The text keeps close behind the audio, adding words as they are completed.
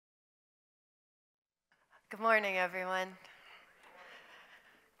Good morning, everyone.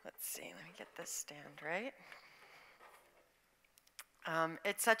 Let's see, let me get this stand right.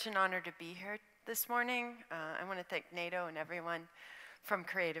 It's such an honor to be here this morning. I want to thank NATO and everyone from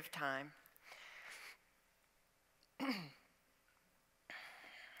Creative Time.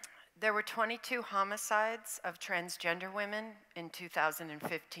 There were 22 homicides of transgender women in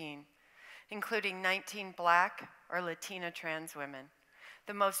 2015, including 19 Black or Latina trans women,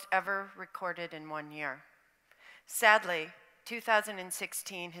 the most ever recorded in 1 year. Sadly,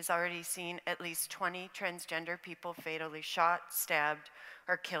 2016 has already seen at least 20 transgender people fatally shot, stabbed,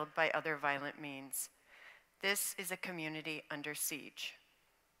 or killed by other violent means. This is a community under siege.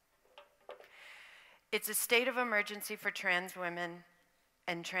 It's a state of emergency for trans women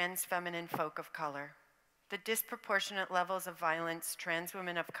and trans feminine folk of color. The disproportionate levels of violence trans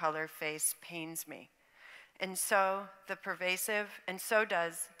women of color face pains me. And so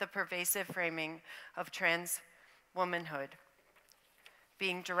does the pervasive framing of trans womanhood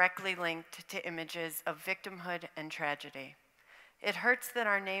being directly linked to images of victimhood and tragedy. It hurts that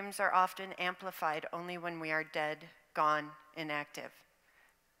our names are often amplified only when we are dead, gone, inactive.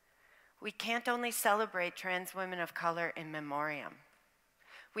 We can't only celebrate trans women of color in memoriam.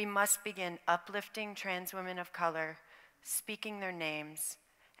 We must begin uplifting trans women of color, speaking their names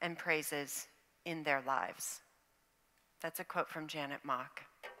and praises in their lives. That's a quote from Janet Mock.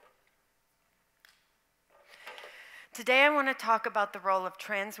 Today I want to talk about the role of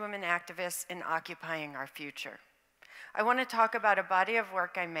trans women activists in occupying our future. I want to talk about a body of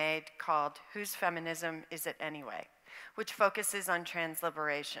work I made called Whose Feminism Is It Anyway?, which focuses on trans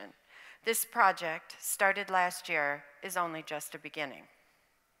liberation. This project, started last year, is only just a beginning.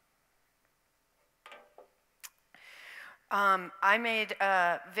 I made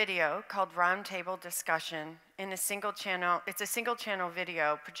a video called Roundtable Discussion in a single channel. It's a single channel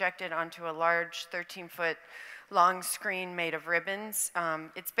video projected onto a large 13-foot long screen made of ribbons.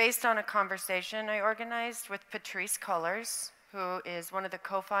 It's based on a conversation I organized with Patrisse Cullors, who is one of the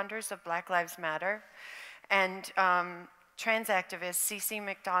co-founders of Black Lives Matter, and trans activists Cece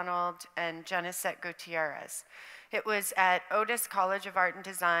McDonald and Genesette Gutierrez. It was at Otis College of Art and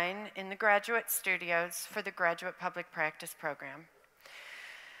Design in the graduate studios for the Graduate Public Practice Program.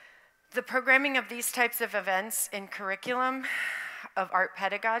 The programming of these types of events in curriculum of art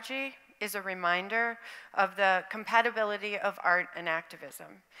pedagogy is a reminder of the compatibility of art and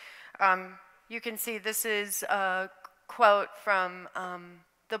activism. You can see this is a quote from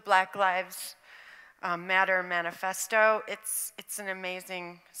the Black Lives Matter manifesto. It's an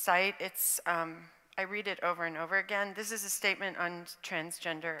amazing site. I read it over and over again. This is a statement on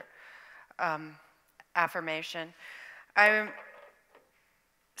transgender affirmation.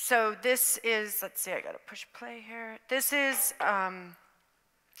 So this is, let's see, I gotta push play here. This is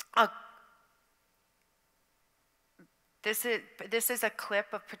This is a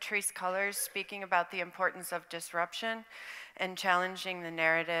clip of Patrisse Cullors speaking about the importance of disruption and challenging the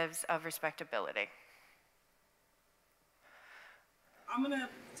narratives of respectability. I'm gonna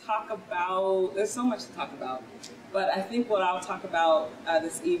talk about, there's so much to talk about, but I think what I'll talk about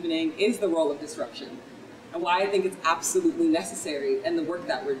this evening is the role of disruption and why I think it's absolutely necessary in the work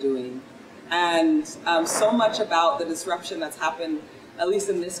that we're doing. And so much about the disruption that's happened, at least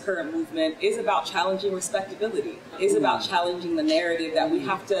in this current movement, is about challenging respectability, is about challenging the narrative that we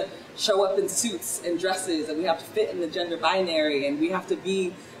have to show up in suits and dresses, and we have to fit in the gender binary, and we have to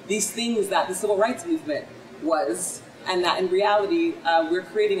be these things that the civil rights movement was, and that in reality, we're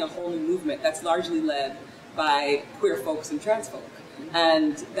creating a whole new movement that's largely led by queer folks and trans folk,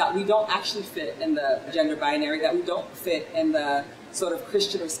 and that we don't actually fit in the gender binary, that we don't fit in the sort of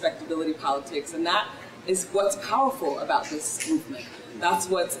Christian respectability politics, and that is what's powerful about this movement. That's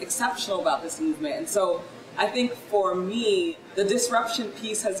what's exceptional about this movement. And so I think for me, the disruption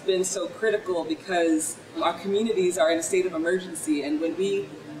piece has been so critical because our communities are in a state of emergency. And when we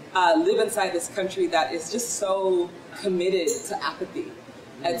live inside this country that is just so committed to apathy,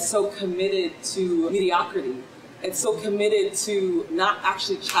 it's so committed to mediocrity, it's so committed to not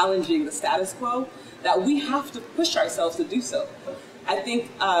actually challenging the status quo, that we have to push ourselves to do so. I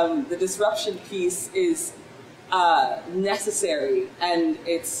think the disruption piece is necessary, and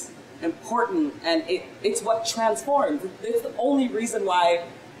it's important, and it's what transforms. It's the only reason why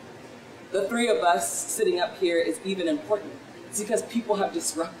the three of us sitting up here is even important. It's because people have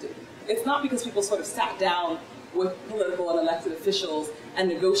disrupted. It's not because people sort of sat down with political and elected officials and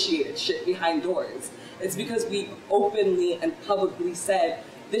negotiated shit behind doors. It's because we openly and publicly said,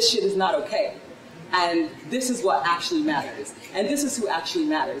 this shit is not okay. And this is what actually matters. And this is who actually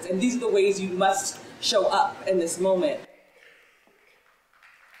matters. And these are the ways you must show up in this moment.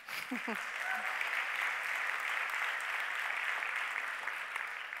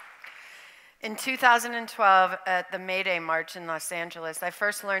 In 2012, at the May Day March in Los Angeles, I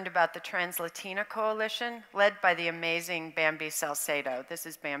first learned about the Trans-Latina Coalition, led by the amazing Bambi Salcedo. This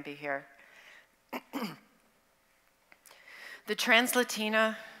is Bambi here. The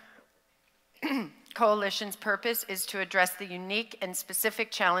Trans-Latina Coalition's purpose is to address the unique and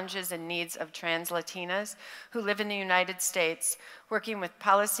specific challenges and needs of trans Latinas who live in the United States, working with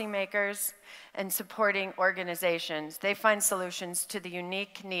policymakers and supporting organizations. They find solutions to the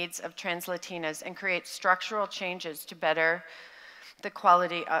unique needs of trans Latinas and create structural changes to better their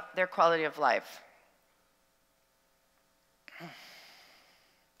quality of life.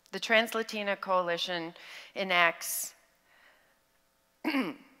 The Trans Latina Coalition enacts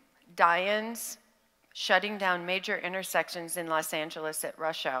die-ins, shutting down major intersections in Los Angeles at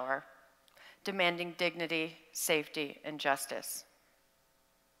rush hour, demanding dignity, safety, and justice.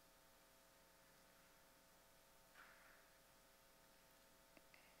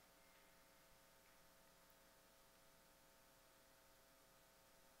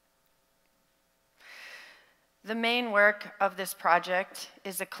 The main work of this project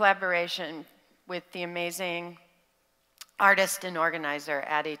is a collaboration with the amazing artist and organizer,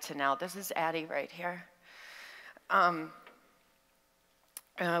 Addie Tennell. This is Addie right here.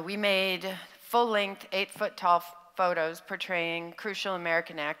 We made full-length, 8-foot-tall photos portraying crucial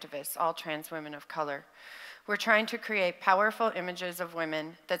American activists, all trans women of color. We're trying to create powerful images of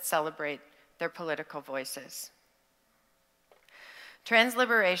women that celebrate their political voices. Trans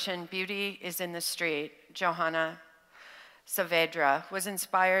liberation, Beauty is in the Street, Johanna Saavedra, was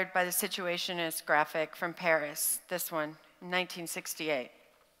inspired by the Situationist graphic from Paris, this one, in 1968.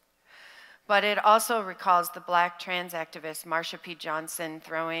 But it also recalls the Black trans activist Marsha P. Johnson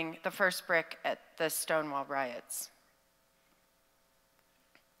throwing the first brick at the Stonewall riots.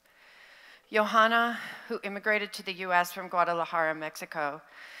 Johanna, who immigrated to the US from Guadalajara, Mexico,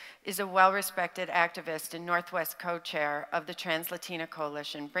 is a well-respected activist and Northwest co-chair of the Trans-Latina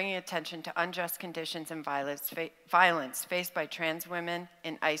Coalition, bringing attention to unjust conditions and violence faced by trans women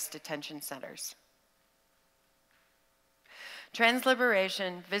in ICE detention centers. Trans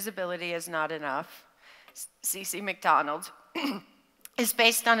liberation, visibility is not enough, CC McDonald, is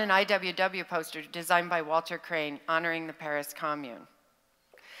based on an IWW poster designed by Walter Crane honoring the Paris Commune.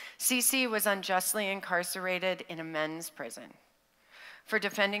 CC was unjustly incarcerated in a men's prison for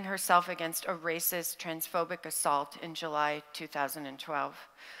defending herself against a racist, transphobic assault in July 2012.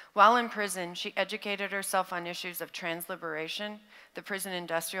 While in prison, she educated herself on issues of trans liberation, the prison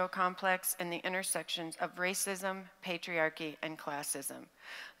industrial complex, and the intersections of racism, patriarchy, and classism.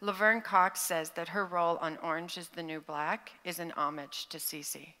 Laverne Cox says that her role on Orange is the New Black is an homage to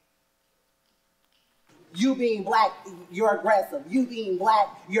CC. You being Black, you're aggressive. You being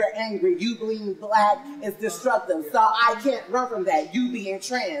Black, you're angry. You being Black is destructive. So I can't run from that. You being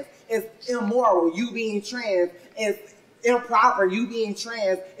trans is immoral. You being trans is improper. You being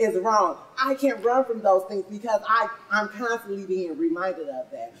trans is wrong. I can't run from those things because I'm constantly being reminded of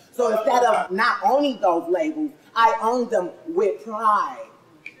that. So instead of not owning those labels, I own them with pride.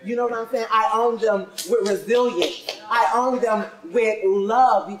 You know what I'm saying? I own them with resilience. I own them with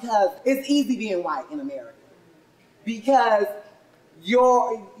love because it's easy being white in America. Because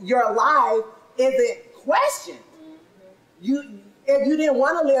your life isn't questioned. If you didn't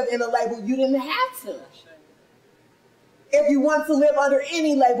want to live in a label, you didn't have to. If you want to live under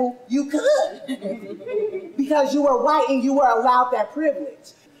any label, you could. Because you were white and you were allowed that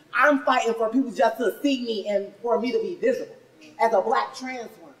privilege. I'm fighting for people just to see me and for me to be visible as a Black trans woman.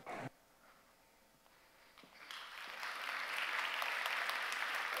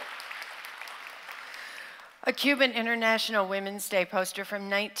 A Cuban International Women's Day poster from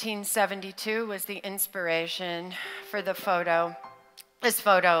 1972 was the inspiration for the photo, this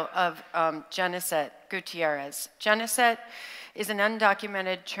photo of Geneset Gutierrez. Geneset is an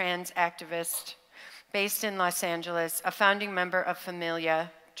undocumented trans activist based in Los Angeles, a founding member of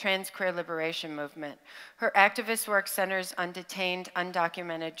Familia, trans queer liberation movement. Her activist work centers on detained,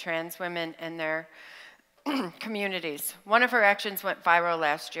 undocumented trans women and their communities. One of her actions went viral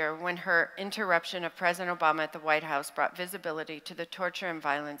last year when her interruption of President Obama at the White House brought visibility to the torture and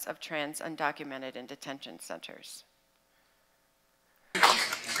violence of trans undocumented in detention centers.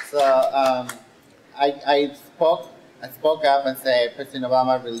 So I spoke up and said President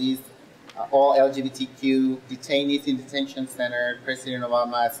Obama released all LGBTQ detainees in detention center. President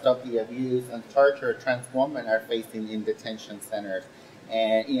Obama stopped the abuse and torture trans women are facing in detention centers.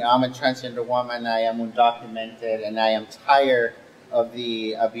 And I'm a transgender woman, I am undocumented, and I am tired of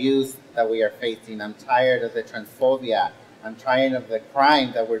the abuse that we are facing. I'm tired of the transphobia. I'm tired of the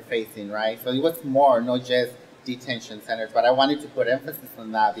crime that we're facing, right? So it was more, not just detention centers, but I wanted to put emphasis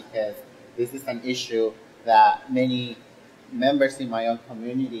on that because this is an issue that many members in my own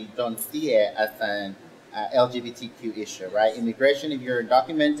community don't see it as an LGBTQ issue, right? Immigration, if you're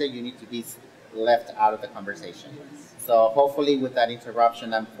undocumented, you need to be left out of the conversation. So hopefully with that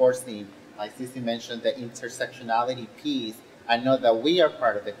interruption, I'm forcing, like Sissy mentioned, the intersectionality piece. I know that we are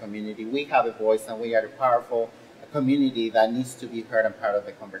part of the community, we have a voice, and we are a powerful community that needs to be heard and part of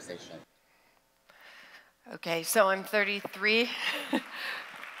the conversation. Okay, so I'm 33.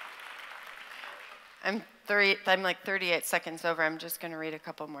 I'm like 38 seconds over. I'm just going to read a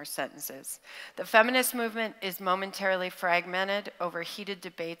couple more sentences. The feminist movement is momentarily fragmented over heated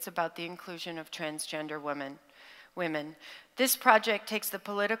debates about the inclusion of transgender women. This project takes the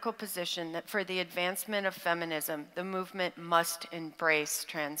political position that for the advancement of feminism, the movement must embrace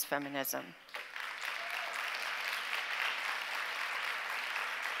transfeminism.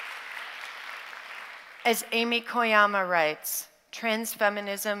 As Amy Koyama writes,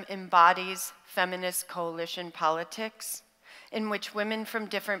 transfeminism embodies feminist coalition politics in which women from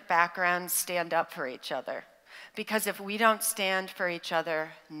different backgrounds stand up for each other. Because if we don't stand for each other,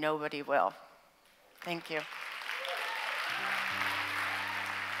 nobody will. Thank you.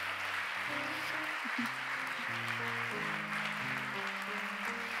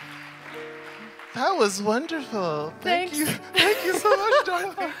 That was wonderful. Thanks. Thank you so much,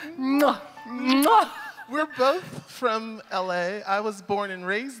 darling. Mwah. Mwah. We're both from LA. I was born and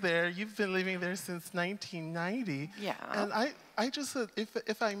raised there. You've been living there since 1990. Yeah. And I just,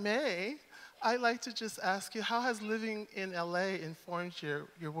 if I may, I'd like to just ask you, how has living in LA informed your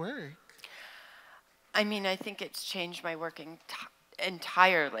work? I mean, I think it's changed my working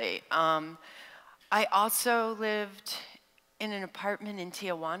entirely. I also lived in an apartment in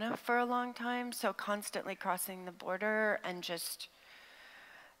Tijuana for a long time, so constantly crossing the border and just,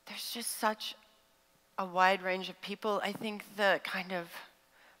 there's just such a wide range of people. I think the kind of,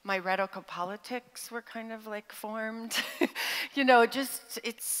 my radical politics were kind of like formed. You know, just,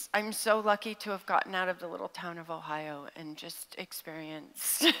 I'm so lucky to have gotten out of the little town of Ohio and just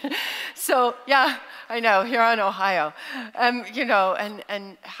experienced. So, yeah, I know, here in Ohio. You know,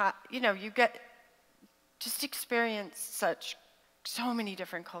 you know, you get, just experience so many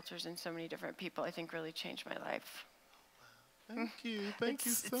different cultures and so many different people, I think really changed my life. Thank you. Thank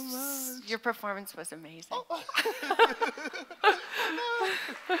you so much. Your performance was amazing. Oh.